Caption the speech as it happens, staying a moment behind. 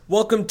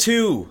Welcome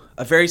to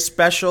a very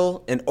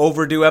special and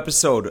overdue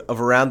episode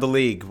of Around the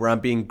League, where I'm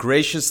being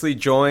graciously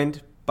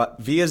joined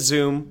via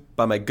Zoom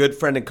by my good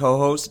friend and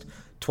co-host,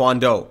 Tuan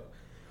Do.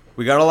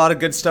 We got a lot of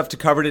good stuff to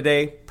cover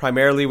today,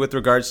 primarily with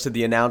regards to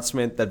the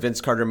announcement that Vince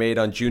Carter made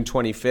on June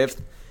 25th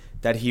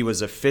that he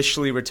was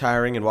officially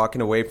retiring and walking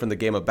away from the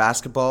game of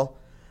basketball.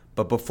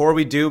 But before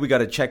we do, we got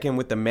to check in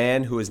with the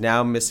man who is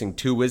now missing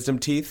 2 wisdom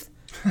teeth.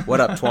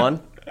 What up,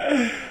 Tuan?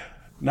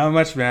 Not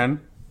much,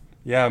 man.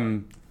 Yeah,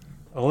 I'm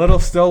a little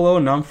still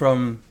numb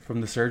from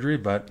the surgery,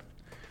 but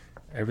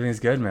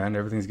everything's good, man.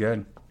 Everything's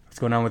good. What's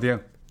going on with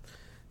you?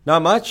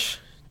 Not much.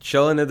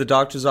 Chilling at the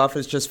doctor's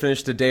office. Just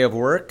finished a day of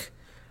work.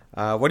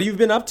 What have you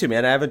been up to,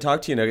 man? I haven't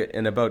talked to you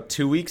in about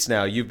 2 weeks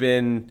now. You've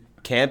been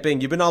camping.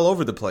 You've been all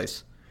over the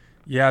place.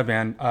 Yeah,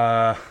 man.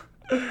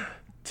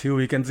 2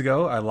 weekends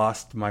ago, I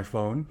lost my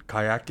phone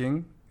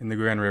kayaking in the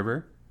Grand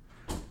River.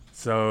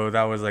 So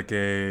that was like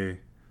a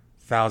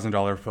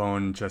 $1,000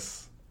 phone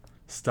just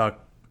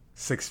stuck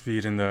 6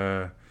 feet in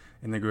the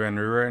Grand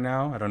River right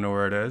now. I don't know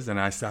where it is, and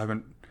I still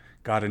haven't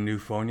got a new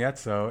phone yet.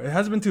 So it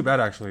hasn't been too bad,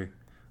 actually.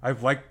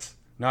 I've liked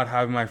not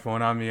having my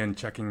phone on me and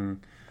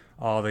checking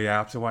all the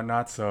apps and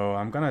whatnot. So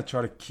I'm gonna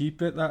try to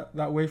keep it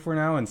that way for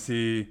now and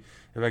see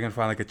if I can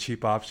find like a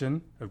cheap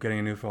option of getting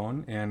a new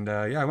phone. And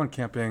I went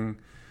camping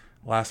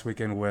last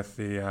weekend with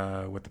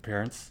the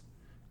parents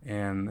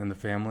and the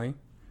family.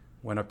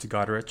 Went up to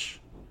Goderich,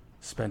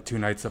 spent 2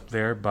 nights up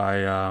there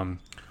by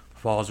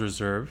Falls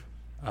Reserve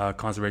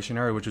Conservation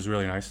Area, which is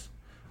really nice.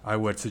 I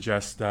would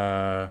suggest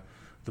the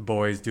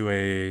boys do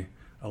a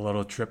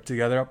little trip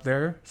together up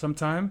there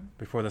sometime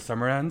before the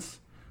summer ends,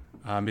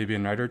 maybe a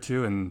night or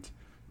two, and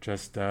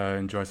just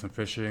enjoy some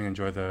fishing,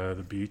 enjoy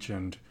the beach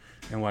and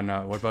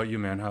whatnot. What about you,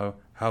 man?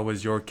 How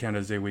was your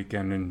Canada's Day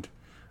weekend and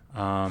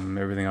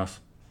everything else?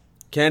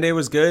 Canada Day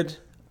was good.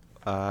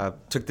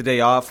 Took the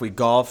day off. We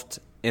golfed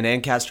in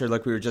Ancaster,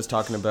 like we were just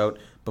talking about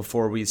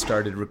before we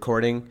started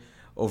recording,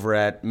 over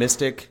at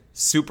Mystic.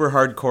 Super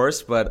hard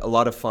course, but a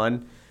lot of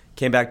fun.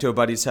 Came back to a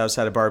buddy's house,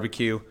 had a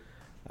barbecue.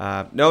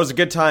 No, it was a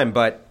good time,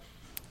 but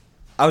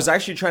I was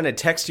actually trying to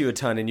text you a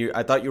ton, and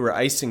I thought you were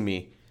icing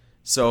me.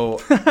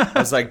 So I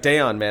was like,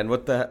 Dayon, man,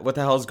 what the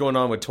hell is going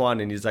on with Tuan?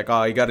 And he's like,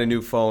 oh, you got a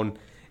new phone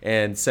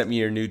and sent me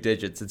your new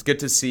digits. It's good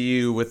to see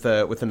you with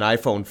an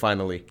iPhone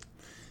finally.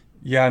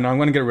 Yeah, no, I'm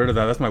going to get rid of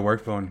that. That's my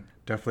work phone.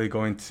 Definitely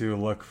going to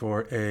look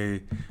for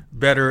a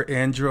better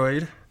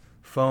Android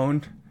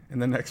phone in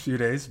the next few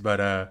days. But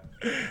I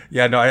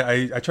try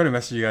to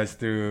message you guys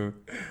through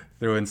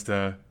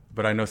Insta,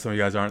 but I know some of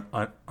you guys aren't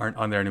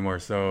on there anymore.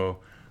 So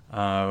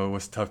it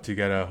was tough to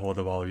get a hold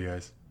of all of you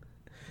guys.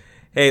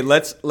 Hey,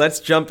 let's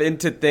jump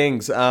into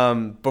things.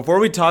 Before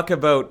we talk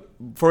about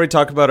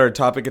our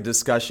topic of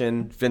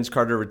discussion, Vince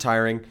Carter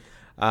retiring,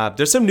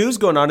 there's some news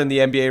going on in the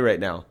NBA right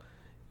now.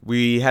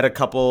 We had a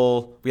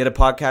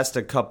podcast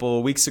a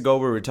couple weeks ago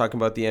where we were talking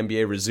about the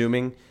NBA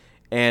resuming.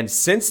 And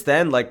since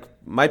then, like,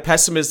 my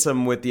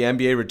pessimism with the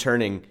NBA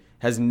returning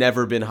has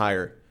never been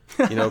higher.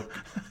 You know,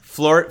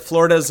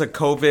 Florida's a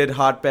COVID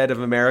hotbed of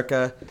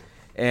America.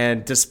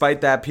 And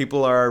despite that,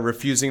 people are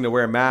refusing to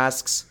wear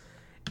masks.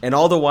 And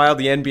all the while,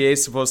 the NBA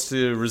is supposed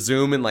to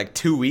resume in like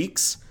 2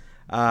 weeks.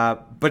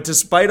 But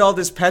despite all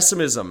this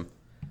pessimism,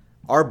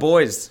 our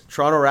boys,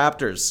 Toronto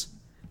Raptors,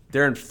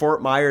 they're in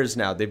Fort Myers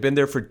now. They've been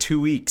there for 2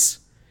 weeks,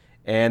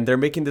 and they're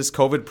making this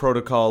COVID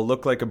protocol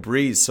look like a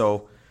breeze.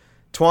 So,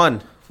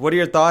 Tuan, what are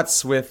your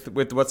thoughts with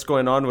what's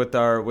going on with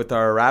our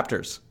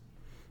Raptors?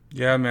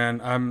 Yeah,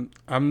 man,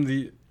 I'm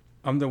the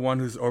one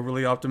who's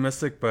overly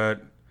optimistic,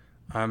 but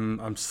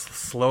I'm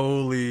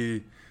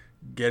slowly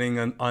getting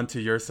onto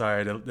your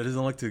side. It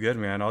doesn't look too good,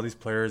 man. All these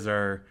players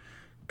are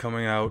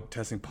coming out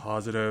testing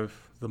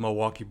positive. The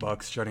Milwaukee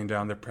Bucks shutting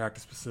down their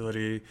practice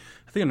facility.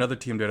 I think another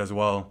team did as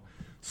well.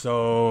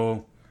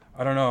 So,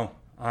 I don't know.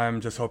 I'm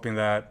just hoping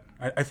that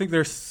I think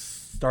they're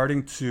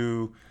starting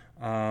to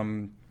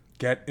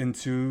get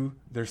into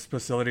their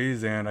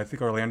facilities, and I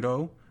think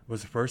Orlando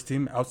was the first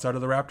team outside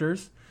of the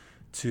Raptors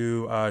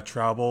to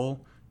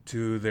travel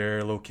to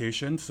their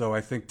location. So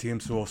I think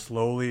teams will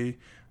slowly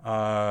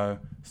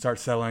start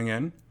settling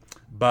in.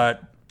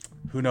 But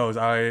who knows?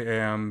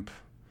 I'm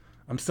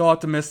still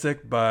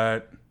optimistic,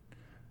 but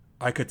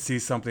I could see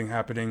something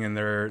happening and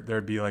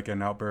there'd be like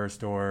an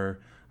outburst or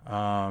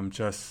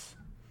just,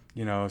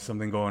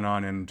 something going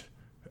on, and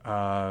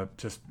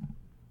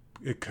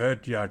it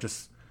could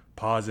just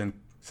pause and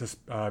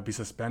be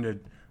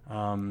suspended.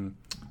 I'm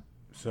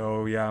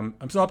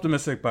still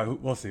optimistic,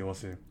 but we'll see.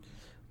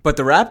 But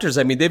the Raptors,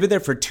 I mean, they've been there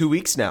for 2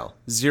 weeks now.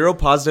 0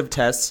 positive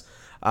tests.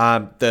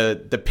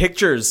 The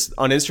pictures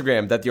on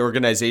Instagram that the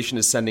organization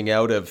is sending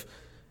out of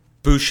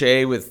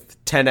Boucher with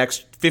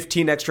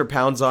 15 extra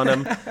pounds on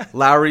him.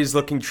 Lowry's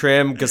looking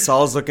trim.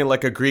 Gasol's looking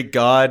like a Greek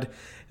god.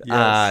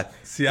 Yes.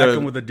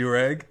 Siakam with the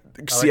do-rag.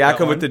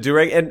 Siakam with the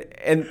do-rag.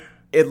 And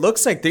it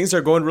looks like things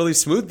are going really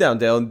smooth down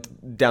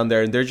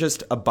there, and they're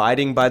just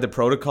abiding by the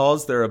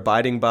protocols. They're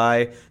abiding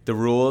by the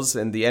rules,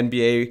 and the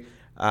NBA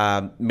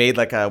made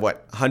like a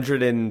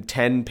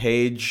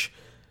 110-page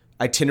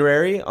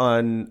itinerary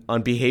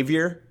on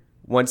behavior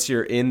once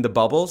you're in the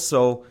bubble.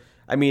 So,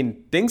 I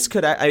mean, things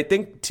could. I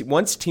think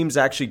once teams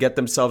actually get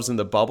themselves in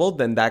the bubble,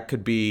 then that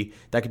could be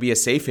a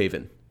safe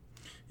haven.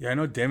 Yeah, I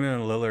know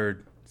Damian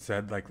Lillard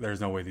said like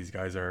there's no way these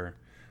guys are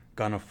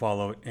gonna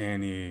follow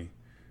any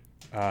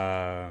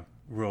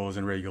rules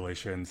and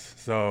regulations.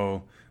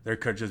 So there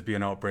could just be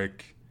an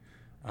outbreak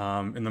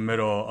in the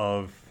middle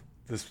of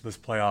this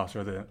playoffs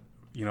or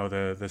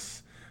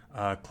this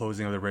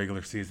closing of the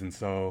regular season.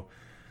 So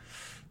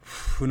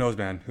who knows,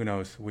 man? Who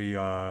knows? We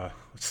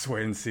just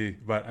wait and see.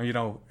 But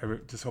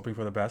just hoping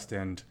for the best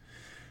and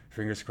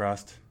fingers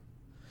crossed.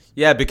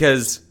 Yeah,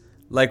 because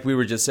like we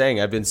were just saying,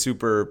 I've been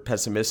super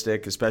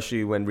pessimistic,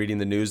 especially when reading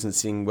the news and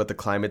seeing what the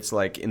climate's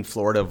like in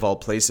Florida, of all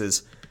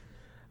places.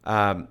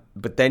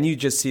 But then you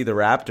just see the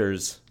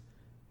Raptors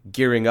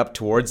gearing up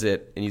towards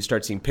it, and you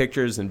start seeing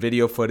pictures and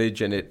video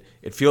footage, and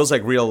it feels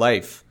like real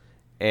life.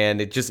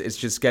 And it's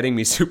just getting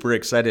me super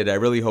excited. I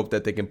really hope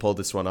that they can pull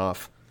this one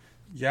off.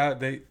 Yeah,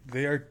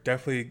 they are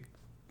definitely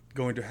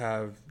going to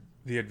have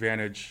the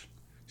advantage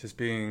just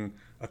being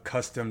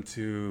accustomed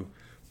to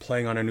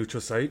playing on a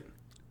neutral site.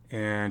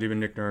 And even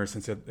Nick Nurse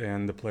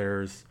and the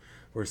players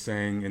were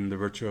saying in the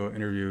virtual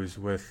interviews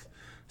with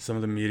some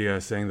of the media,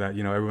 saying that,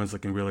 everyone's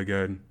looking really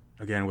good.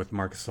 Again, with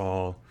Marc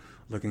Gasol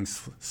looking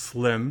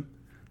slim,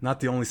 not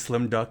the only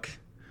slim duck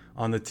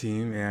on the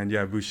team. And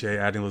yeah, Boucher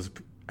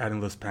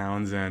adding those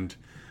pounds, and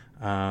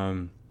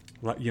Lowry,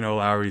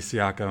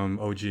 Siakam,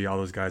 OG, all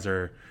those guys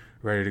are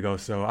ready to go.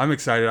 So I'm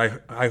excited.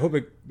 I hope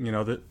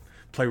the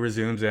play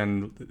resumes,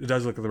 and it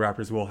does look like the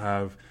Raptors will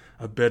have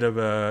a bit of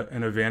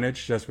an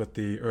advantage just with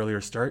the earlier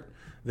start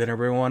than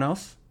everyone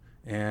else.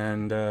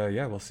 And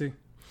we'll see.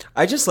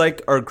 I just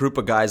like our group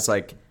of guys.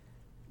 Like,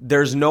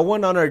 there's no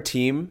one on our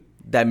team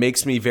that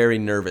makes me very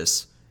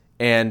nervous.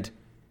 And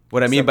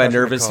what I mean by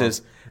nervous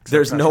is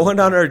there's no one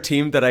on our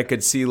team that I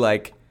could see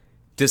like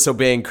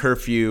disobeying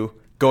curfew,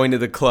 going to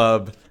the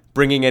club,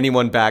 bringing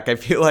anyone back. I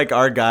feel like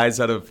our guys,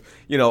 out of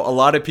a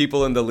lot of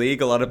people in the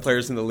league, a lot of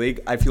players in the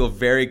league, I feel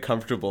very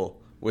comfortable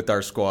with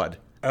our squad.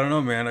 I don't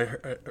know, man.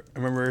 I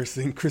remember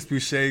seeing Chris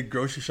Boucher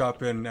grocery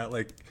shopping at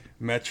like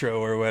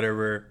Metro or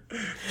whatever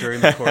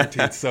during the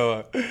quarantine.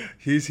 So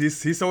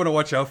he's someone to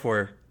watch out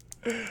for.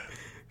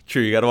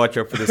 True, you got to watch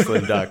out for the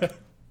slim duck.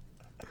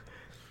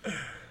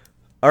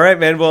 All right,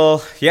 man.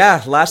 Well,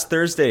 yeah, last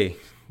Thursday,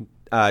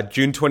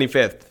 June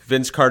 25th,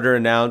 Vince Carter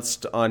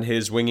announced on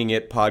his Winging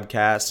It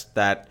podcast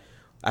that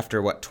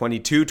after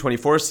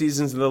 24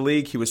 seasons in the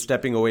league, he was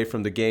stepping away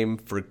from the game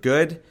for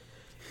good.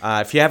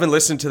 If you haven't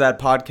listened to that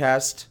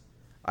podcast,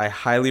 I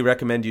highly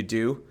recommend you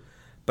do.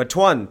 But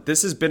Tuan,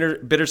 this is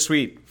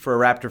bittersweet for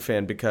a Raptor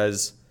fan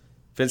because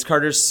Vince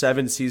Carter's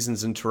 7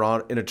 seasons in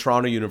a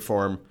Toronto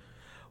uniform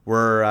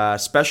were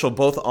special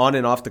both on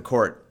and off the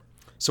court.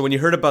 So when you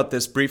heard about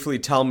this, briefly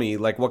tell me,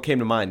 like, what came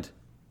to mind?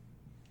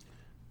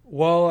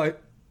 Well,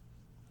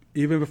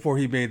 even before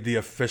he made the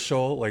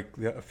official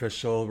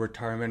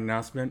retirement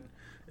announcement,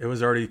 it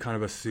was already kind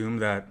of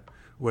assumed that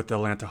with the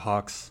Atlanta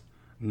Hawks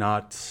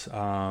not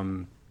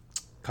kind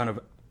of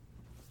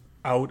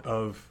out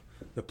of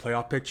the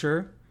playoff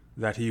picture,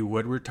 that he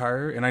would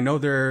retire. And I know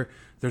they're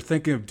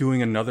thinking of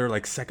doing another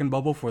like second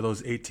bubble for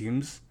those 8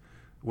 teams,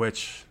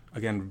 which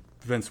again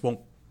Vince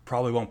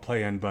probably won't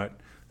play in, but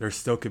there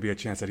still could be a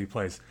chance that he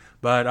plays.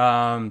 But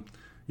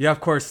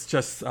of course,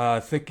 just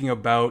thinking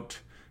about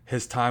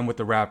his time with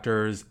the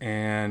Raptors,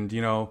 and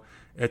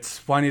it's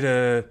funny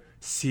to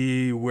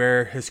see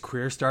where his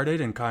career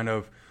started and kind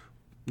of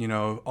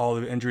all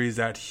the injuries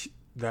that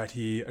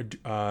he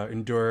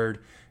endured,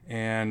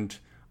 and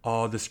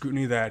all the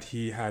scrutiny that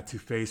he had to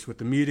face with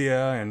the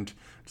media and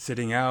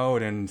sitting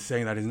out and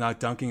saying that he's not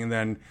dunking, and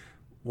then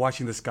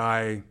watching this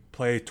guy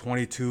play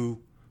 22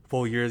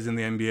 full years in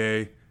the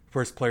NBA,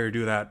 first player to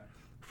do that,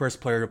 first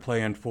player to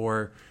play in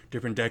 4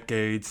 different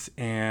decades,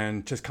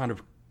 and just kind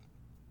of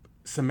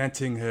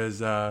cementing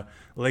his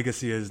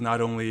legacy as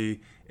not only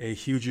a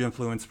huge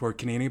influence for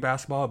Canadian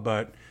basketball,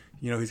 but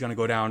he's going to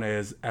go down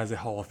as a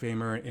Hall of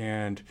Famer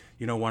and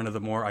one of the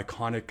more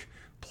iconic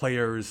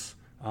players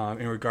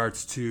in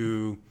regards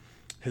to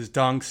his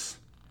dunks,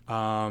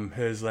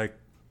 his like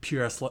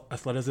pure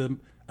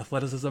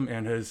athleticism,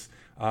 and his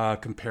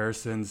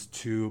comparisons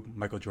to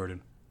Michael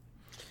Jordan.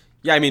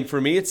 Yeah, I mean, for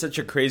me, it's such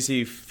a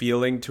crazy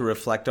feeling to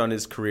reflect on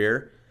his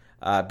career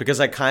because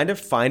I kind of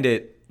find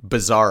it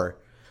bizarre.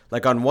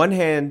 Like, on one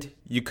hand,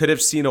 you could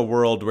have seen a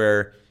world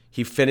where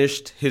he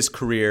finished his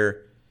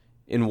career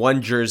in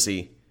one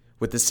jersey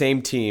with the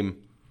same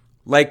team,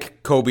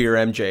 like Kobe or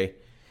MJ.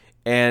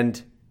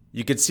 And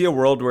you could see a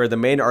world where the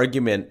main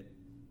argument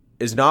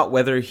is not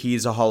whether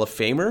he's a Hall of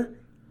Famer,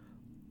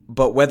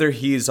 but whether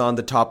he's on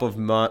the top of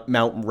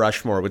Mount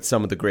Rushmore with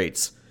some of the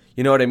greats.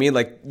 You know what I mean?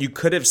 Like, you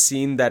could have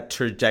seen that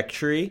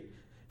trajectory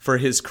for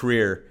his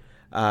career,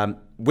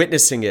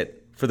 witnessing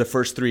it for the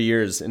first 3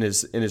 years in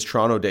his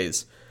Toronto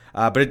days.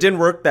 But it didn't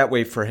work that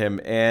way for him.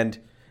 And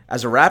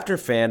as a Raptor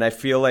fan, I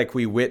feel like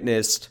we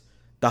witnessed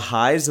the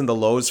highs and the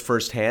lows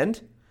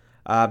firsthand.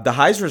 The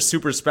highs were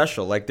super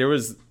special. Like, there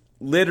was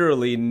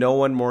literally no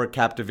one more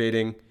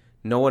captivating,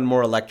 no one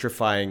more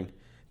electrifying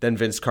than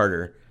Vince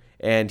Carter,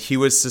 and he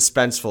was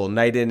suspenseful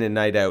night in and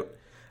night out.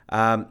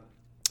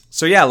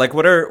 So yeah, like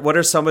what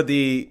are some of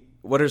the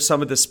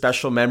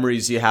special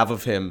memories you have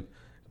of him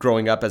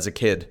growing up as a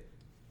kid?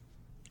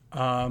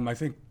 I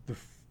think the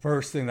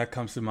first thing that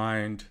comes to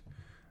mind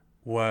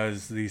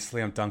was the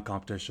slam dunk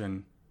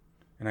competition,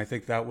 and I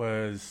think that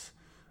was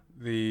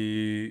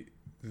the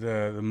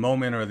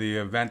moment or the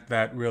event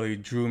that really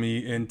drew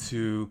me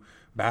into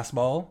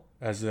basketball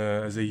as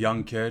a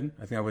young kid.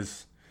 I think I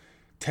was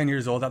 10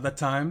 years old at that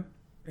time,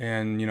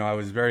 and I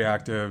was very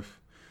active,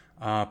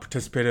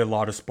 participated in a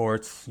lot of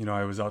sports.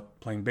 I was out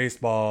playing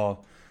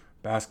baseball,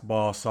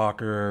 basketball,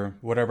 soccer,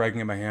 whatever I can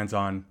get my hands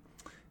on,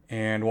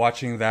 and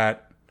watching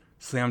that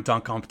slam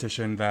dunk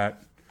competition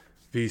that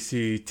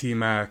VC,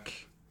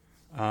 T-Mac,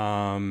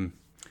 and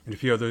a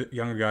few other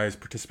younger guys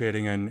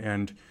participating in,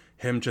 and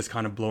him just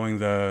kind of blowing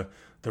the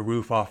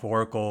roof off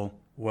Oracle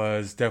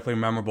was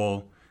definitely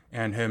memorable,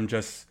 and him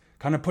just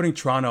kind of putting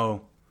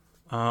Toronto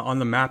on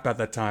the map at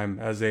that time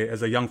as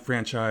a young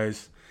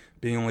franchise,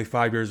 being only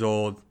 5 years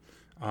old,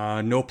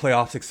 no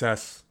playoff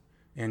success,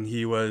 and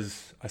he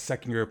was a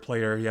second-year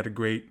player. He had a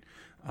great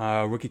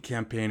rookie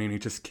campaign, and he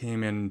just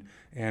came in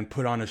and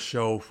put on a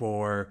show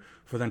for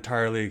the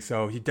entire league.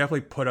 So he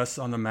definitely put us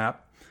on the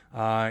map,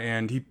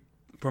 and he,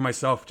 for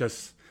myself,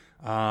 just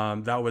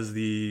that was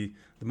the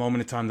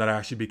moment in time that I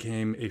actually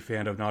became a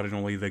fan of not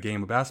only the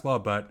game of basketball,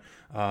 but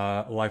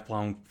a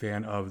lifelong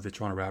fan of the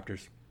Toronto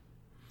Raptors.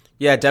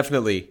 Yeah,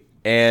 definitely.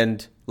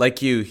 And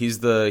like you, he's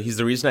the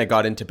reason I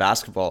got into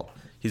basketball.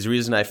 He's the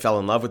reason I fell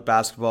in love with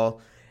basketball.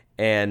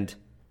 And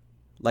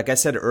like I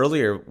said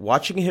earlier,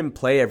 watching him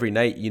play every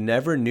night, you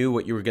never knew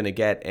what you were going to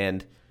get.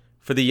 And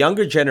for the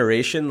younger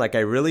generation, like I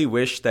really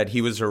wish that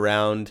he was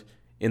around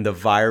in the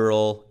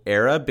viral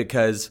era,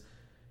 because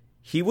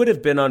he would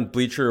have been on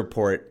Bleacher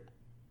Report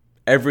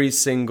every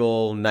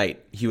single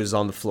night he was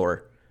on the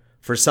floor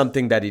for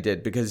something that he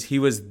did, because he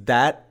was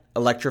that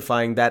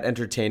electrifying, that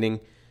entertaining.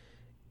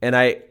 And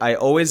I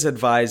always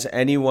advise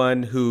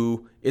anyone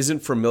who isn't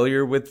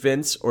familiar with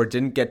Vince or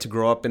didn't get to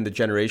grow up in the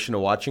generation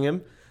of watching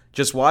him,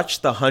 just watch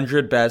the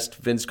 100 best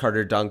Vince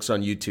Carter dunks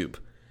on YouTube.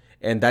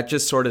 And that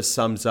just sort of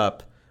sums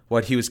up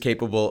what he was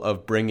capable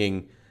of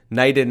bringing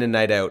night in and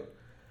night out.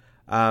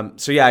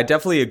 So yeah, I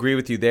definitely agree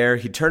with you there.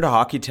 He turned a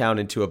hockey town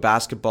into a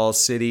basketball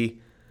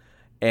city.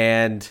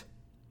 And,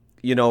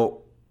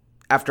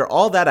 after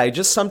all that, I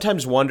just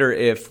sometimes wonder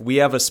if we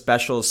have a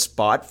special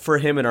spot for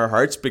him in our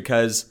hearts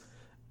because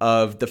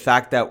of the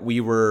fact that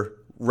we were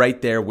right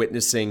there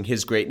witnessing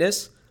his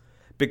greatness.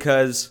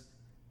 Because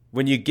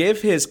when you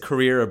give his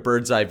career a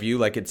bird's eye view,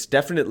 like it's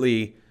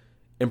definitely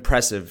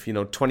impressive,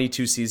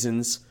 22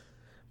 seasons.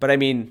 But I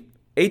mean,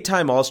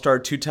 8-time All-Star,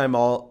 2-time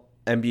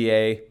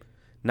All-NBA,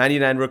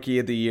 1999 Rookie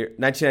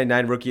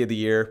of the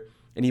Year,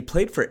 and he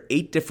played for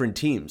 8 different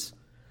teams.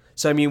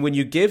 So I mean, when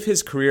you give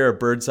his career a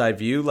bird's eye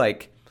view,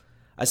 like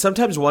I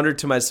sometimes wonder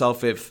to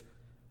myself if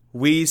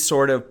we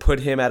sort of put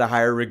him at a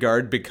higher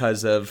regard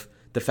because of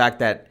the fact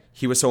that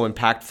he was so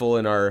impactful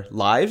in our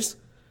lives.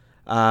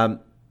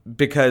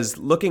 Because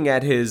looking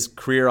at his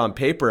career on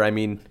paper, I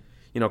mean,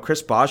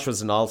 Chris Bosh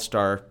was an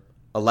All-Star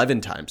 11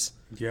 times.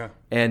 Yeah.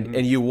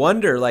 And you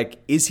wonder,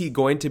 like, is he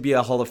going to be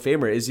a Hall of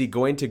Famer? Is he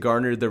going to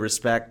garner the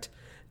respect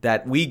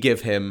that we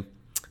give him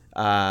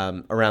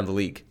around the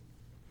league?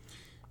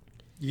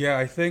 Yeah,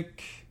 I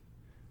think,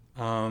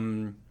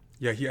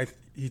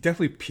 he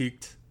definitely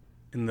peaked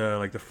in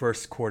the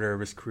first quarter of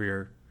his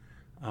career,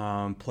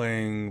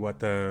 playing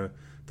the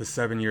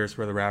 7 years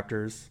for the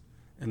Raptors,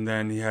 and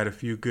then he had a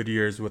few good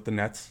years with the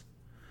Nets.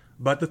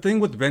 But the thing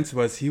with Vince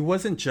was he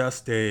wasn't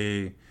just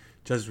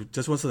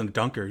wasn't a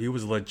dunker. He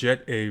was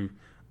legit a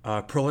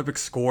prolific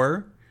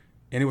scorer,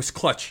 and he was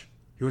clutch.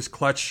 He was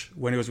clutch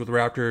when he was with the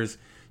Raptors.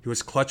 He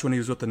was clutch when he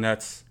was with the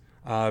Nets,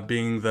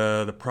 being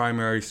the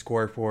primary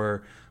scorer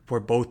for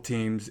both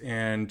teams.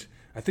 And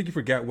I think you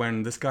forget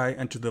when this guy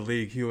entered the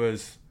league, he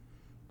was,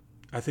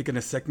 I think in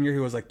his second year, he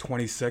was like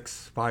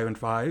 26,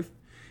 5-5.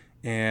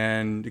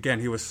 And again,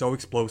 he was so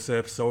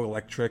explosive, so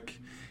electric.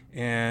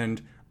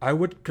 And I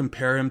would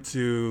compare him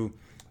to,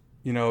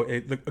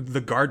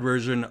 the guard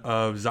version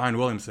of Zion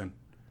Williamson,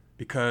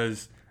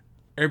 because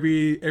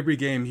every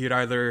game he'd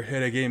either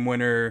hit a game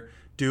winner,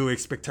 do a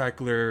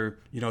spectacular,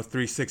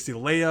 360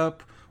 layup,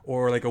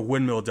 or like a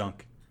windmill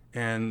dunk.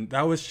 And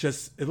that was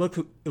just, it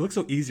looked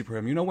so easy for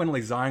him. When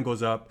like Zion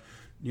goes up,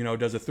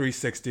 does a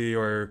 360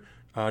 or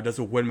does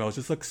a windmill, it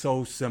just looks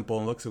so simple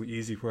and looks so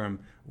easy for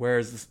him.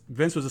 Whereas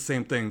Vince was the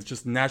same thing,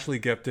 just naturally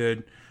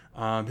gifted.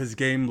 His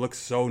game looks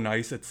so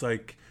nice. It's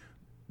like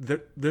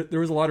there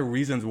was a lot of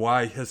reasons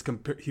why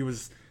he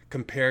was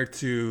compared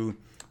to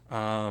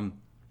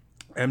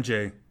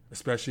MJ,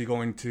 especially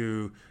going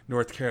to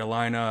North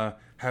Carolina,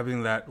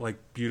 having that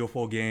like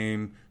beautiful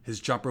game. His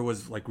jumper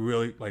was like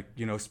really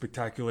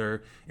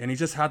spectacular, and he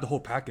just had the whole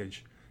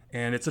package.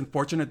 And it's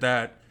unfortunate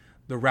that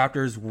the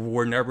Raptors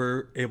were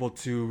never able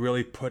to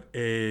really put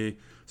a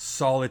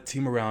solid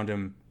team around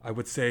him. I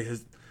would say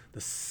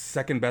the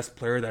second best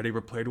player that he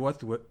ever played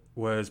with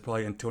was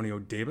probably Antonio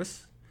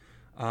Davis.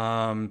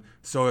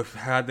 So if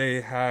had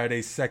they had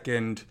a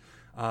second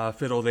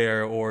fiddle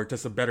there, or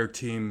just a better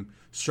team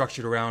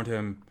structured around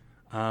him,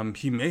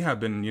 he may have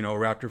been, a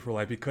Raptor for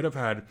life. He could have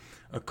had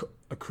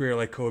a career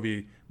like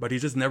Kobe, but he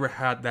just never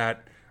had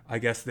that, I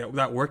guess,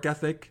 that work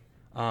ethic.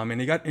 And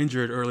he got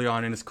injured early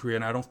on in his career,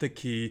 and I don't think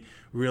he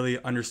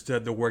really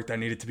understood the work that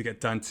needed to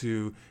get done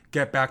to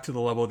get back to the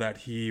level that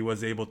he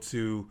was able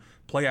to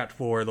play at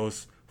for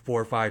those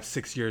 4, 5,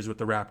 6 years with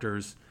the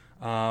Raptors.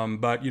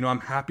 But I'm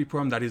happy for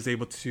him that he's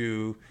able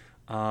to,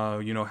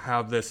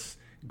 have this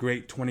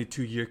great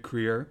 22-year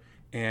career,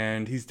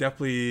 and he's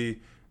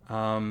definitely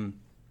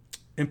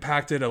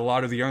impacted a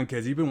lot of the young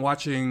kids. Even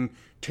watching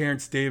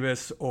Terrence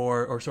Davis,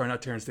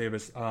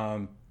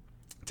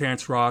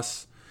 Terrence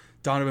Ross,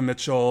 Donovan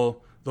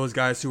Mitchell, those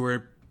guys who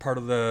were part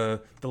of the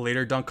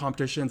later dunk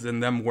competitions,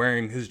 and them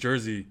wearing his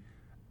jersey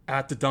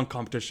at the dunk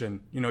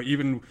competition.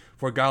 Even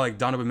for a guy like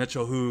Donovan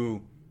Mitchell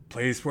who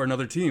plays for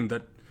another team,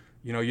 that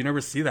you never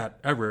see that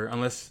ever,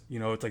 unless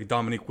it's like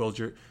Dominique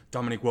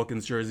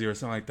Wilkins jersey or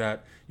something like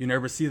that. You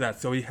never see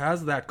that. So he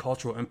has that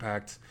cultural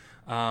impact.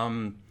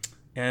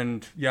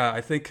 And yeah,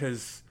 I think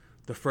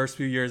the first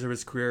few years of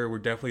his career were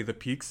definitely the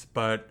peaks,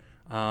 but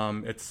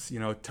it's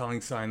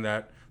telling sign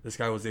that this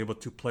guy was able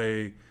to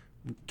play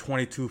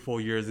 22 full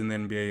years in the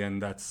NBA,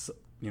 and that's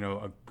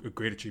a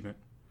great achievement.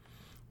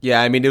 Yeah,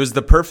 I mean, it was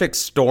the perfect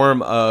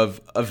storm of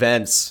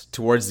events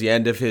towards the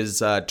end of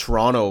his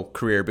Toronto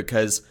career,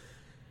 because,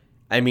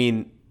 I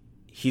mean,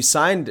 he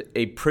signed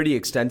a pretty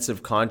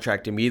extensive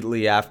contract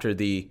immediately after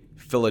the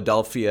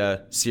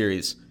Philadelphia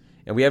series,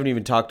 and we haven't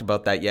even talked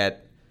about that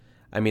yet.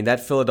 I mean, that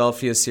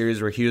Philadelphia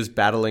series where he was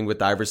battling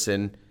with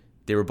Iverson,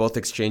 they were both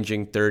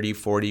exchanging 30,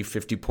 40,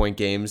 50-point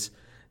games.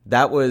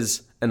 That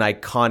was an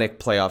iconic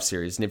playoff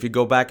series. And if you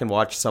go back and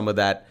watch some of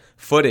that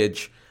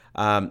footage,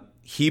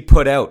 he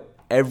put out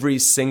every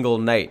single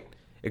night,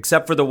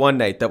 except for the one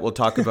night that we'll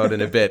talk about in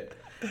a bit.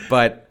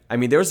 But, I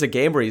mean, there was a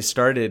game where he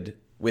started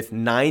with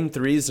 9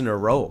 threes in a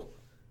row.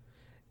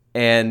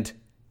 And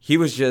he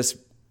was just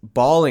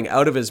balling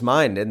out of his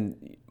mind.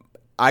 And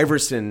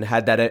Iverson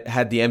had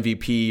the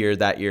MVP year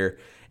that year.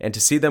 And to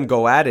see them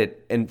go at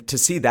it, and to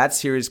see that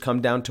series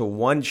come down to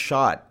one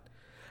shot,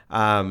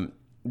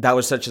 that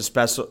was such a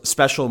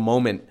special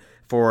moment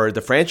for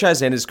the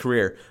franchise and his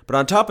career. But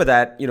on top of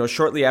that,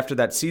 shortly after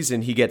that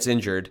season, he gets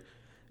injured.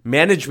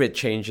 Management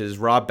changes.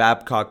 Rob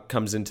Babcock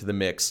comes into the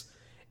mix.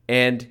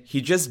 And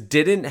he just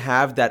didn't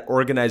have that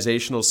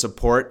organizational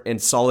support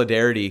and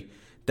solidarity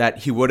that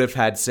he would have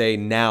had, say,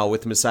 now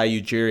with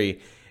Masai Ujiri,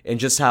 and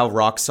just how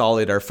rock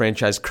solid our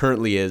franchise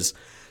currently is.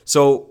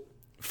 So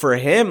for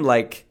him,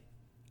 like,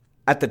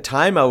 at the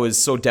time, I was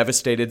so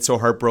devastated, so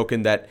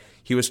heartbroken that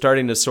he was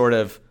starting to sort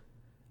of,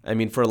 I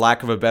mean, for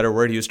lack of a better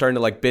word, he was starting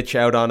to like bitch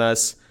out on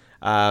us.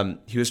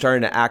 He was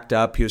starting to act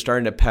up. He was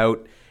starting to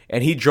pout,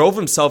 and he drove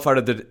himself out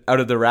of the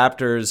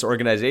Raptors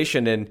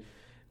organization, and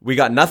we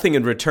got nothing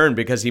in return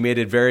because he made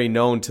it very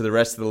known to the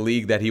rest of the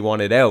league that he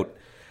wanted out.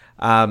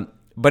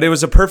 But it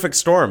was a perfect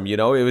storm, It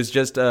was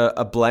just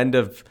a blend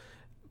of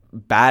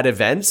bad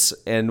events,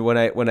 and when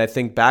I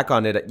think back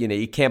on it,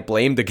 you can't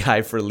blame the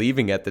guy for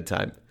leaving at the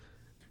time.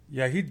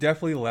 Yeah, he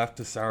definitely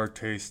left a sour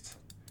taste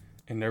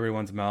in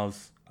everyone's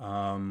mouths.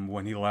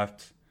 When he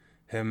left,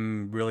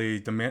 him really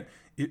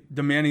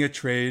demanding a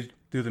trade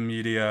through the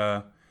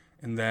media,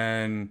 and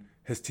then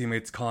his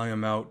teammates calling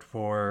him out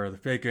for the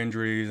fake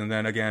injuries, and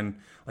then again,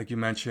 like you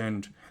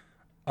mentioned,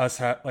 us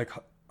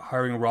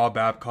hiring Rob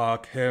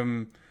Babcock,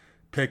 him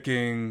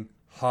picking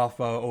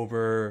Hoffa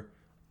over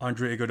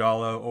Andre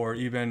Iguodala, or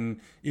even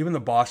the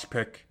Bosch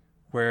pick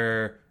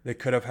where they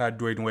could have had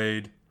Dwayne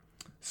Wade.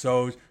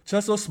 So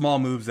just those small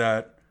moves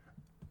that,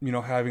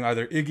 having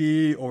either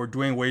Iggy or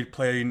Dwayne Wade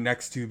play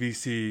next to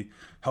VC,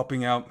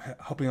 helping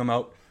him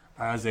out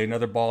as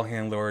another ball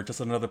handler, or just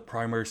another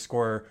primary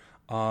scorer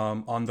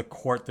on the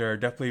court there,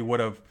 definitely would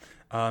have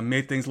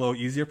made things a little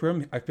easier for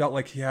him. I felt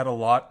like he had a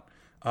lot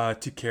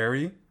to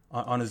carry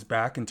on his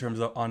back in terms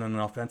of on an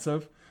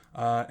offensive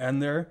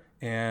end there,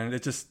 and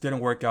it just didn't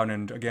work out.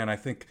 And again, I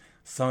think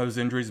some of his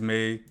injuries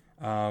may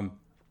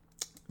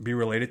be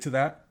related to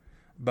that.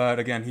 But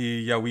again,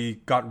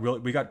 we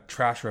got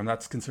trash for him.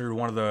 That's considered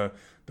one of the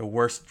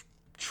worst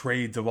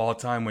trades of all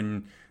time,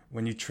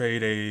 when you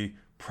trade a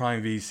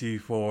prime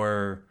VC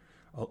for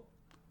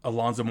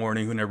Alonzo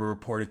Mourning, who never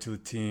reported to the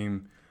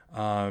team.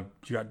 You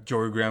got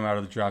Joey Graham out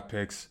of the draft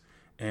picks,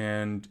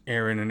 and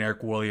Aaron and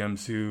Eric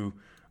Williams, who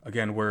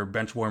again were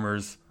bench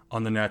warmers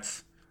on the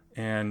Nets,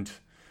 and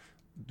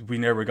we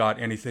never got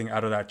anything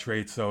out of that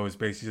trade. So it's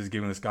basically just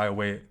giving this guy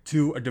away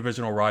to a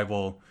divisional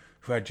rival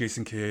who had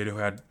Jason Kidd, who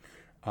had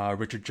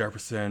Richard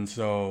Jefferson.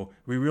 So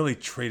we really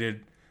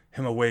traded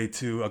him away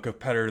to a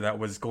competitor that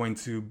was going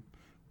to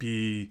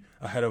be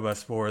ahead of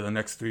us for the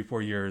next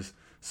 3-4 years.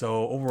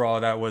 So overall,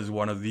 that was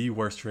one of the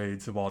worst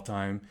trades of all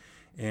time.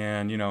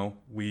 And,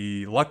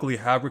 we luckily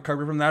have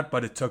recovered from that,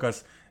 but it took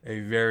us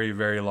a very,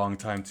 very long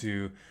time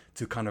to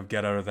kind of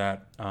get out of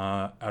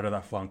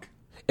that funk.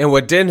 And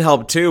what didn't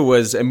help too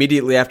was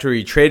immediately after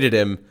he traded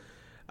him,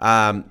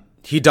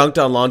 he dunked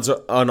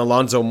on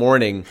Alonzo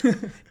Mourning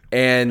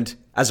And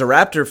as a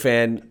Raptor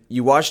fan,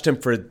 you watched him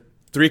for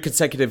 3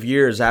 consecutive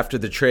years after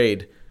the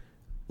trade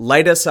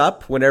light us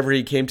up whenever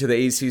he came to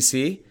the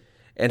ACC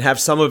and have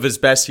some of his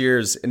best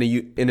years in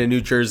a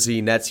New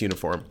Jersey Nets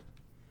uniform.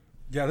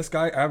 Yeah, this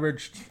guy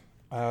averaged,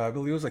 I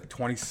believe it was like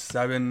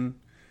 27,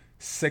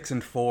 6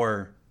 and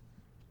 4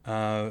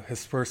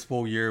 his first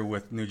full year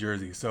with New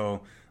Jersey.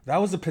 So that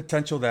was the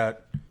potential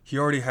that he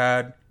already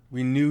had.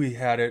 We knew he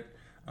had it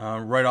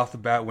right off the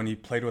bat when he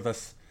played with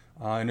us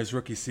in his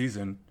rookie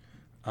season.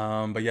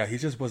 But yeah, he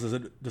just was a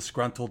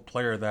disgruntled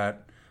player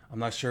that I'm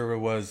not sure it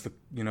was the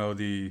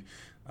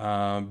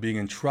being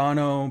in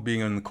Toronto, being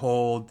in the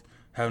cold,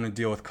 having to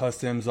deal with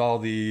customs, all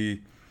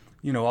the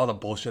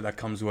bullshit that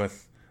comes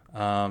with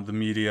the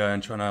media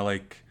and trying to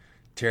like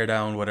tear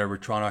down whatever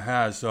Toronto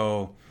has.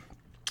 So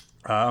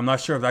I'm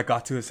not sure if that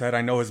got to his head.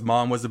 I know his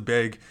mom was a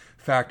big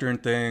factor in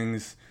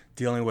things,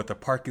 dealing with the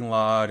parking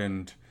lot,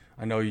 and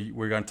I know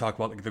we're going to talk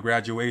about like the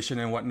graduation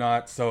and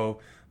whatnot. So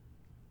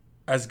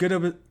as good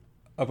of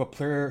a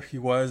player he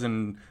was,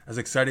 and as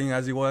exciting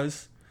as he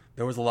was,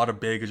 there was a lot of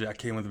baggage that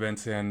came with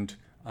Vince, and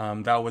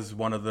that was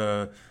one of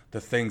the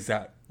things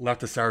that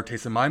left a sour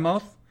taste in my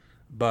mouth.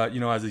 But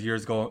as the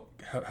years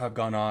have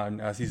gone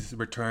on, as he's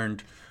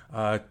returned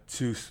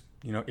to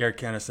Air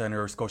Canada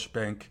Centre or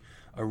Scotiabank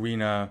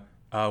Arena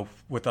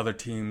with other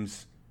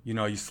teams,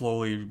 you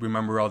slowly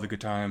remember all the good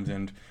times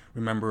and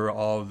remember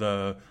all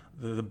the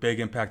big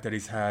impact that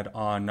he's had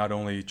on not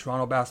only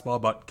Toronto basketball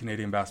but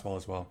Canadian basketball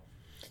as well.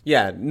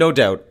 Yeah, no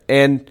doubt.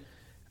 And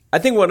I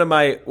think one of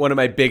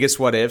my biggest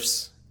what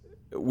ifs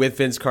with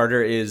Vince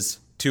Carter is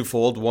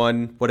twofold.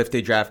 One, what if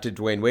they drafted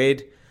Dwayne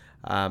Wade?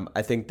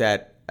 I think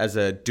that as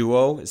a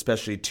duo,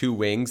 especially two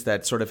wings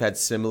that sort of had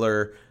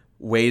similar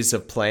ways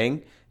of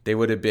playing, they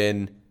would have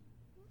been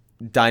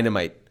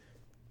dynamite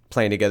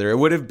playing together. It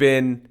would have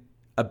been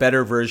a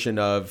better version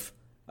of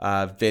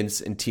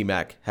Vince and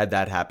T-Mac had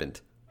that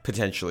happened,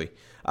 potentially.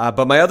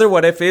 But my other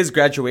what if is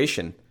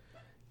graduation.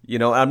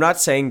 I'm not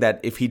saying that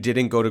if he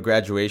didn't go to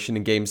graduation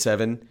in Game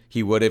 7,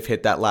 he would have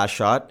hit that last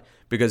shot,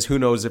 because who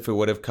knows if it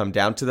would have come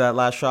down to that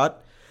last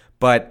shot.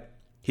 But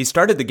he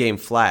started the game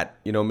flat,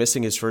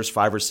 missing his first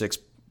 5 or 6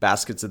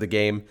 baskets of the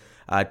game.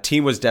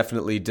 Team was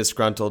definitely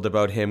disgruntled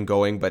about him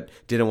going, but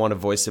didn't want to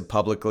voice it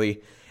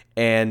publicly.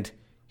 And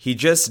he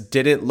just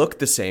didn't look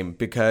the same,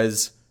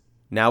 because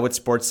now with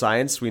sports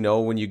science, we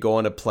know when you go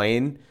on a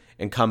plane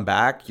and come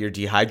back, you're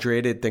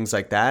dehydrated, things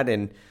like that.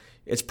 And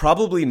it's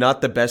probably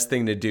not the best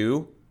thing to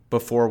do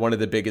before one of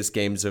the biggest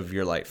games of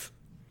your life.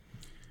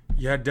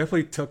 Yeah, it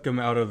definitely took him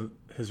out of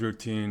his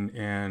routine,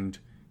 and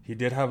he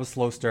did have a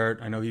slow start.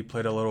 I know he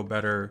played a little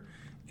better,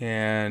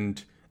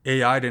 and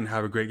AI didn't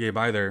have a great game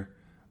either.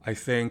 I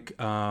think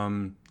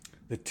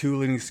the 2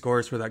 leading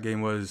scorers for that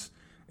game was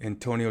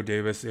Antonio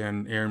Davis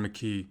and Aaron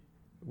McKee,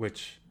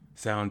 which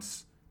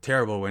sounds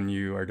terrible when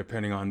you are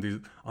depending on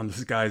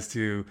these guys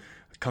to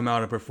come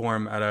out and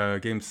perform at a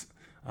game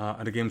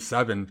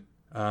 7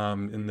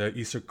 in the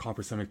Eastern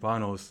Conference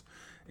semifinals.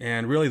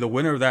 And really, the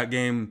winner of that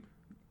game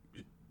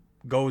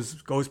goes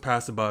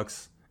past the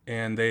Bucks,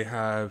 and they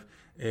have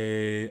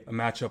a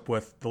matchup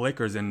with the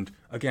Lakers. And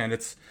again,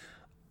 it's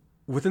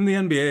within the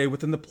NBA,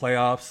 within the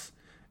playoffs,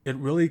 it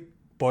really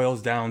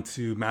boils down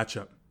to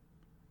matchup.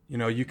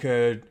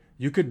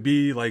 You could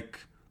be like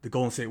the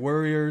Golden State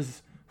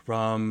Warriors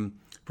from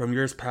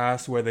years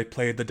past, where they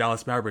played the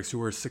Dallas Mavericks, who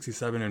were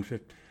 67 and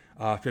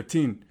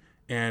 15,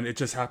 and it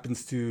just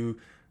happens to,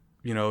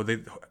 they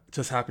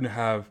just happen to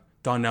have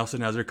Don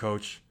Nelson as their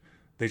coach.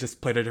 They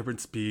just played a different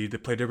speed, they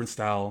played a different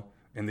style,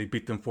 and they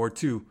beat them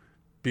 4-2,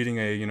 beating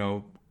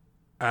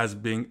as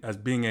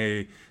being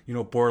a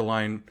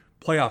borderline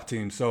playoff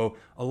team. So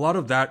a lot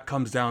of that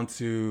comes down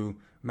to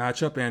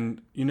matchup,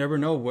 and you never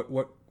know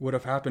what would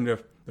have happened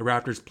if the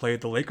Raptors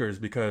played the Lakers,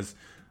 because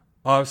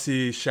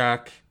obviously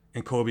Shaq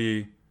and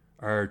Kobe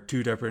are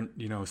 2 different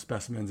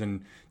specimens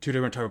and 2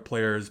 different type of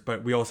players.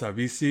 But we also have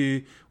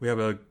VC, we have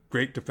a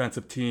great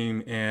defensive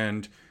team,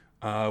 and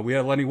we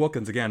have Lenny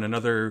Wilkins, again,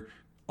 another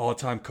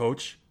all-time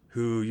coach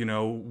who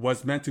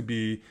was meant to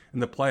be in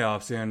the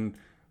playoffs, and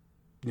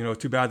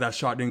too bad that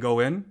shot didn't go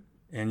in.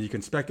 And you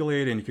can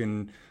speculate and you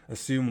can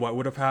assume what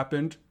would have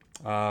happened,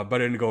 but it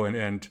didn't go in.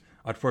 And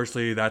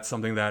unfortunately, that's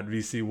something that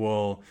VC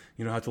will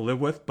have to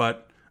live with.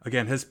 But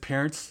again, his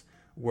parents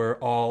were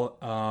all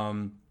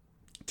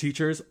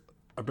teachers.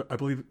 I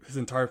believe his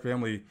entire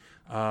family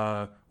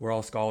were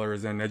all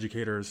scholars and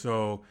educators.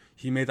 So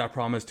he made that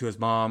promise to his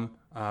mom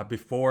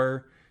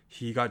before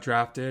he got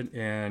drafted,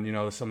 and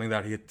it's something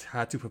that he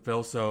had to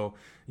fulfill. So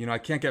I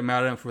can't get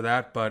mad at him for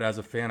that. But as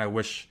a fan, I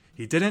wish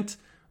he didn't.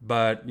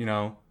 But they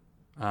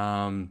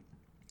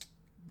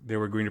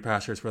were greener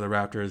pastures for the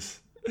Raptors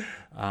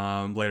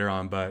later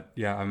on. But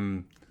yeah,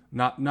 I'm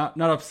not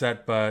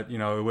upset. But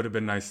it would have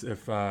been nice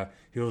if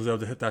he was able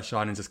to hit that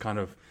shot and just kind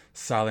of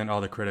silent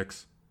all the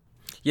critics.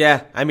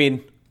 Yeah, I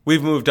mean,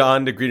 we've moved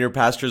on to greener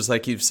pastures,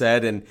 like you've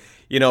said, and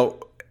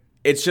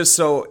it's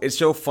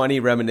so funny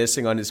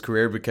reminiscing on his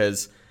career,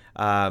 because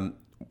the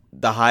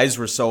highs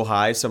were so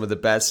high. Some of the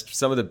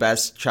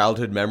best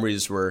childhood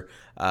memories were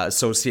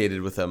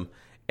associated with him,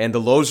 and the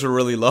lows were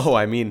really low.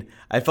 I mean,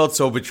 I felt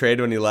so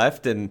betrayed when he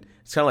left, and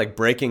it's kind of like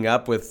breaking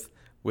up with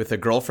a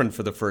girlfriend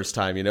for the first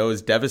time. You know, it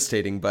was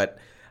devastating. But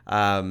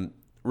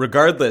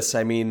regardless,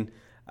 I mean,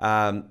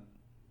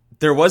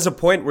 there was a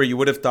point where you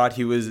would have thought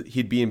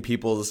he'd be in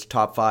people's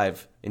top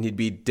 5 and he'd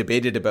be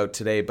debated about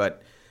today,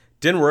 but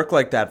didn't work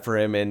like that for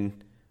him.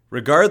 And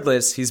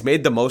regardless, he's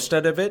made the most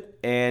out of it,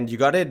 and you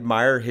got to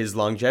admire his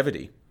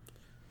longevity.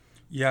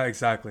 Yeah,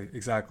 exactly.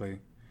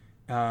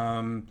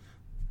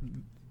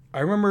 I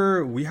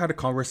remember we had a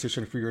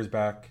conversation a few years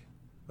back,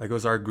 like it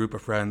was our group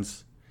of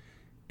friends,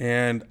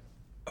 and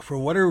for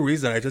whatever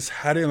reason, I just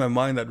had it in my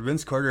mind that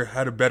Vince Carter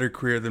had a better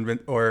career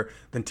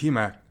than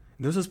T-Mac.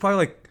 This was probably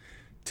like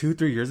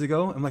 2-3 years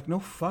ago. I'm like, no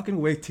fucking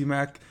way,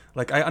 T-Mac.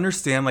 Like, I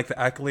understand like the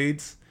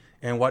accolades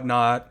and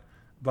whatnot,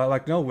 but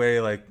like, no way.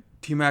 Like,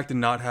 T-Mac did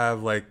not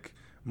have like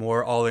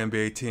more All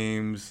NBA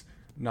teams,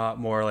 not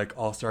more like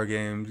All-Star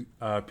game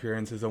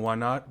appearances and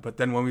whatnot. But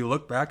then when we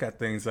look back at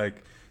things,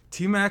 like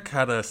T-Mac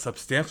had a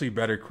substantially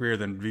better career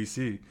than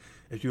VC.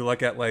 If you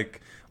look at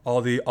like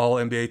all the All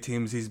NBA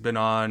teams he's been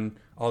on,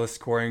 all the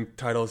scoring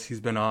titles he's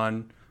been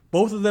on,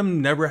 both of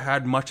them never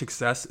had much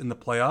success in the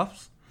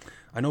playoffs.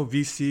 I know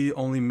VC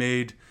only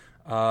made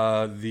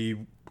the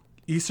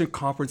Eastern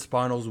Conference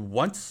Finals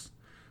once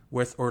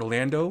with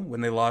Orlando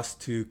when they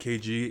lost to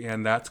KG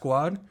and that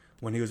squad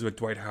when he was with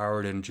Dwight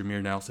Howard and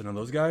Jameer Nelson and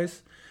those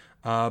guys.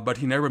 But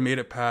he never made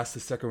it past the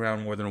second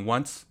round more than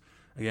once.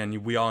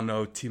 Again, we all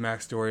know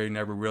T-Mac's story,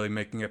 never really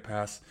making it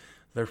past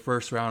their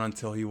first round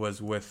until he was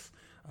with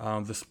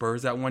the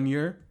Spurs that one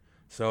year.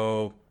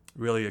 So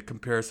really a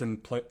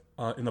comparison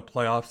in the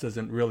playoffs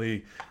isn't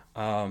really,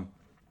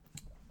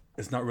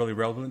 it's not really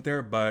relevant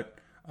there. But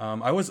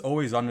I was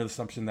always under the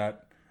assumption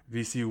that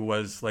VC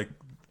was like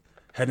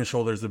head and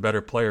shoulders the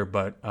better player,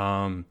 but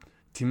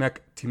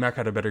T-Mac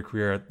had a better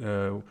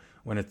career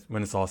when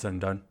it's all said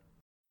and done.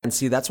 And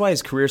see, that's why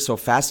his career is so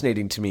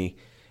fascinating to me.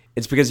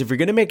 It's because if you're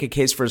going to make a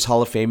case for his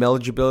Hall of Fame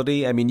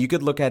eligibility, I mean, you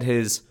could look at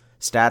his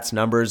stats,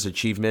 numbers,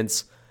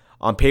 achievements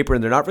on paper,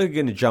 and they're not really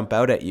going to jump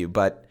out at you.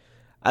 But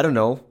I don't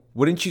know,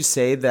 wouldn't you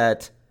say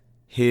that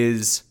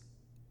his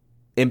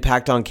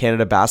impact on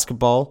Canada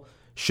basketball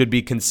should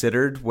be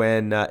considered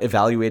when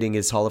evaluating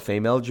his Hall of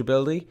Fame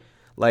eligibility?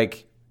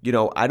 Like, you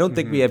know, I don't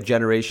think we have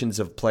generations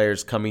of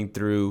players coming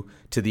through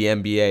to the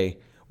NBA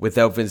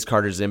without Vince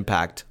Carter's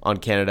impact on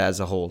Canada as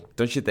a whole.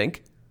 Don't you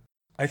think?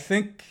 I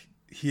think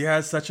he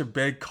has such a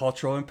big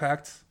cultural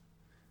impact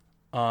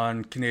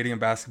on Canadian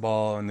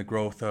basketball and the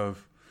growth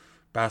of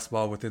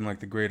basketball within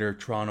like the greater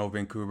Toronto,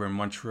 Vancouver, and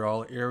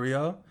Montreal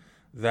area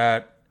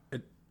that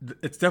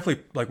it's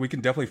definitely like we can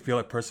definitely feel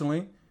it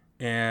personally.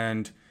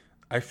 And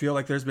I feel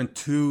like there's been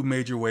 2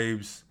 major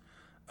waves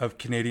of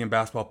Canadian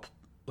basketball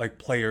like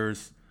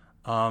players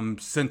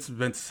since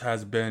Vince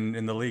has been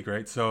in the league,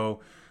 right?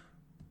 So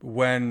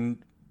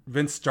when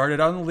Vince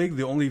started out in the league,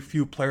 the only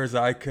few players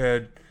that I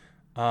could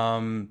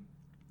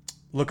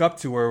look up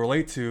to or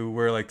relate to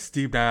were like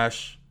Steve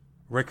Nash,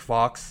 Rick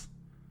Fox,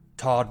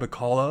 Todd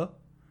McCullough.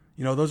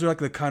 You know, those are like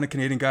the kind of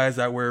Canadian guys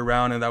that were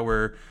around and that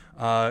were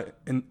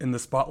in the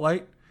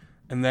spotlight.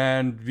 And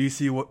then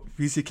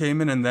VC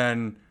came in, and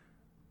then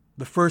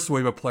the first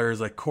wave of players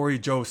like Corey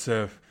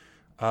Joseph,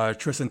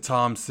 Tristan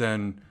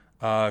Thompson,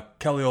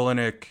 Kelly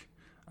Olynyk,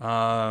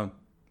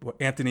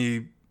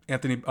 Anthony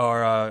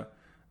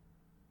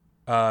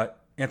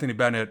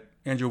Bennett,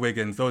 Andrew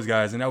Wiggins, those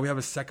guys. And now we have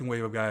a second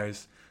wave of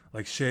guys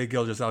like Shai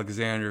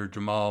Gilgeous-Alexander,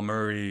 Jamal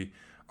Murray,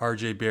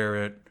 RJ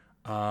Barrett,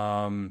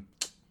 Dylan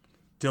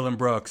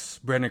Brooks,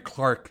 Brandon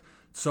Clark.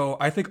 So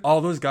I think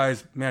all those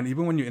guys, man,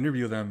 even when you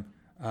interview them,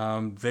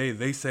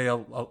 they say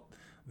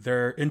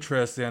their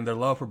interest and their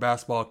love for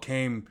basketball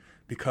came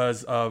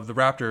because of the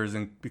Raptors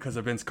and because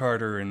of Vince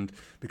Carter and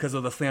because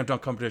of the slam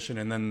dunk competition,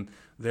 and then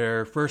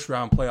their first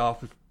round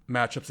playoff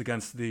matchups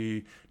against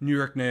the New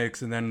York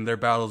Knicks, and then their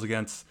battles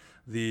against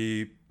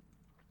the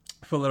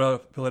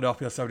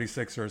Philadelphia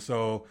 76ers.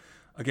 So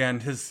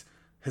again, his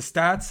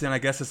stats and I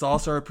guess his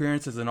All-Star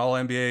appearances and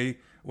All-NBA,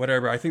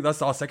 whatever, I think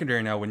that's all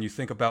secondary now when you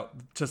think about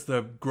just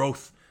the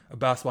growth of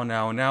basketball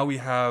now. And now we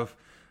have,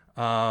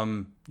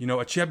 a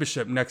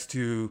championship next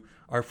to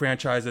our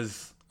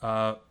franchise's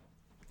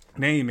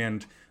name,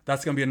 and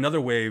that's going to be another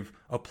wave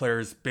of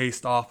players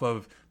based off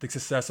of the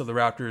success of the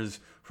Raptors,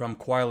 from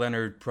Kawhi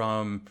Leonard,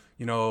 from,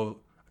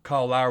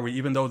 Kyle Lowry.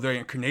 Even though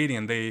they're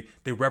Canadian, they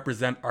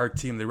represent our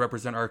team, they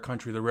represent our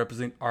country, they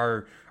represent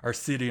our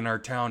city and our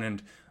town,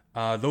 and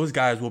those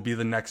guys will be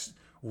the next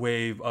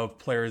wave of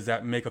players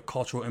that make a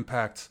cultural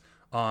impact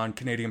on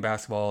Canadian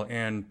basketball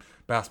and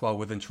basketball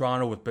within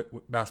Toronto, with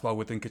basketball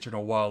within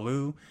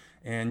Kitchener-Waterloo.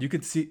 And you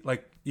could see,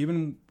 like,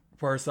 even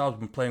for ourselves,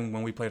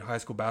 when we played high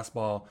school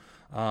basketball,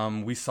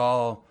 we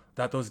saw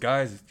that those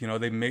guys,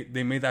 they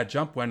made that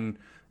jump when,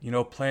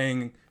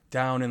 playing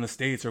down in the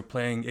States or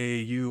playing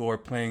AAU or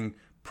playing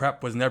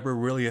prep was never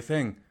really a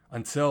thing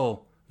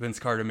until Vince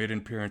Carter made an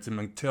appearance, and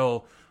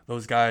until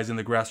those guys in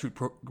the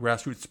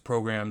grassroots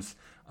programs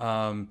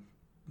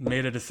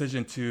made a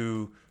decision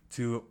to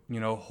to,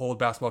 hold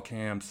basketball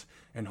camps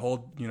and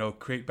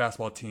create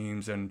basketball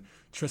teams, and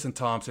Tristan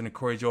Thompson and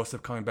Corey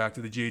Joseph coming back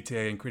to the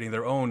GTA and creating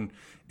their own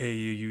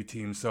AAU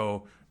team.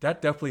 So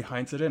that definitely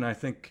hints it in. I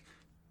think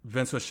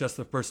Vince was just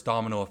the first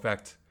domino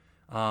effect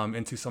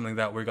into something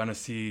that we're going to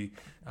see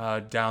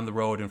down the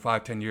road in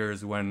 5-10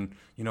 years when,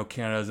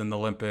 Canada's in the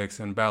Olympics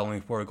and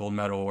battling for a gold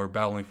medal or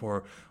battling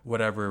for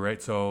whatever,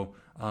 right? So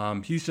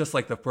he's just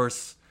like the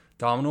first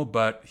domino,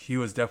 but he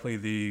was definitely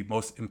the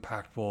most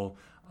impactful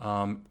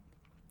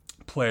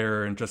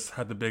player and just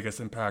had the biggest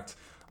impact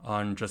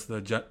on just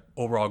the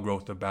overall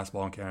growth of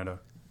basketball in Canada.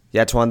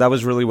 Yeah, Tuan, that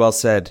was really well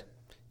said.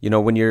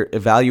 When you're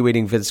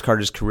evaluating Vince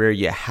Carter's career,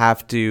 you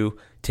have to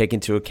take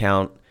into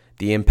account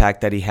the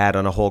impact that he had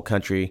on a whole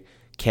country,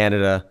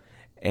 Canada,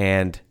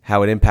 and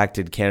how it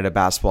impacted Canada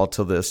basketball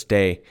till this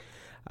day.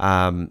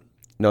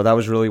 That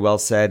was really well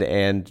said.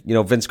 And,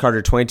 Vince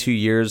Carter, 22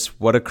 years,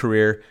 what a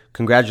career.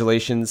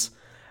 Congratulations.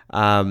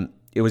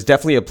 It was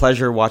definitely a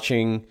pleasure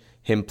watching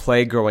him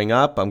play growing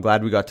up. I'm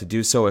glad we got to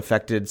do so.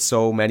 Affected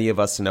so many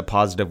of us in a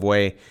positive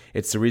way.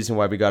 It's the reason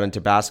why we got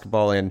into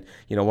basketball, and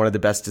one of the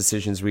best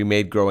decisions we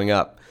made growing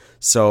up.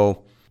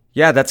 So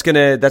yeah, that's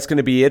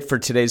gonna be it for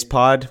today's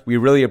pod. We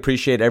really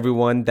appreciate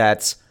everyone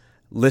that's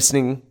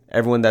listening,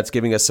 everyone that's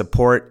giving us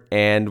support,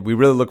 and we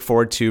really look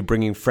forward to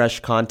bringing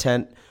fresh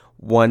content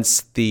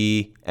once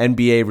the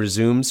NBA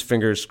resumes.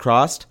 Fingers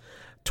crossed.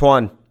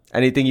 Tuan,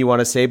 anything you want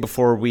to say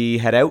before we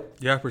head out?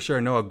 Yeah, for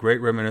sure. No, a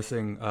great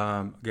reminiscing.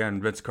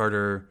 Again, Vince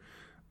Carter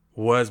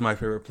was my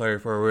favorite player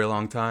for a really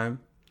long time.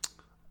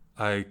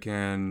 I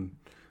can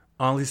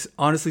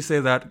honestly say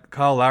that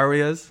Kyle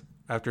Lowry is,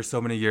 after so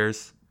many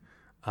years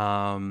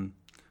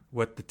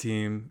with the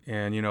team.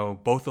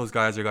 And, both those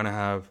guys are going to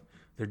have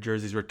their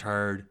jerseys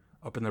retired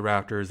up in the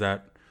rafters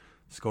at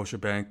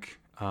Scotiabank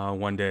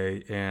one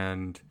day.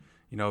 And,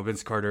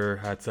 Vince Carter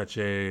had such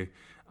a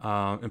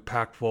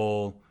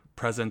impactful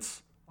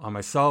presence on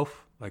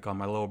myself, like on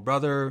my little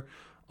brother,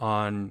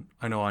 on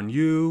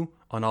you,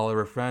 on all of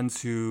our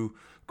friends who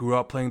grew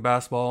up playing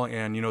basketball.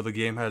 And, the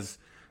game has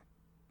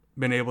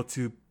been able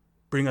to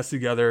bring us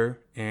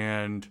together.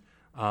 And,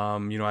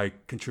 I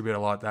contribute a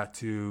lot of that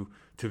to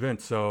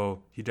Vince.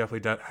 So he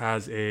definitely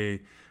has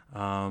a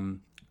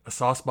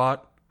soft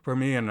spot for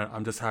me. And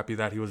I'm just happy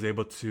that he was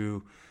able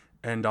to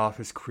end off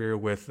his career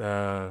with,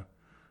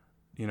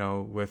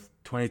 with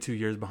 22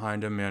 years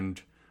behind him,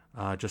 and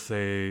just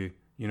a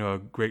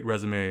great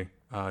resume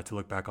to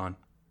look back on.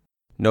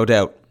 No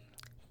doubt.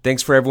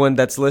 Thanks for everyone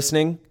that's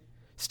listening.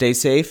 Stay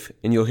safe,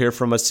 and you'll hear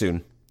from us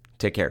soon.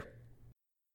 Take care.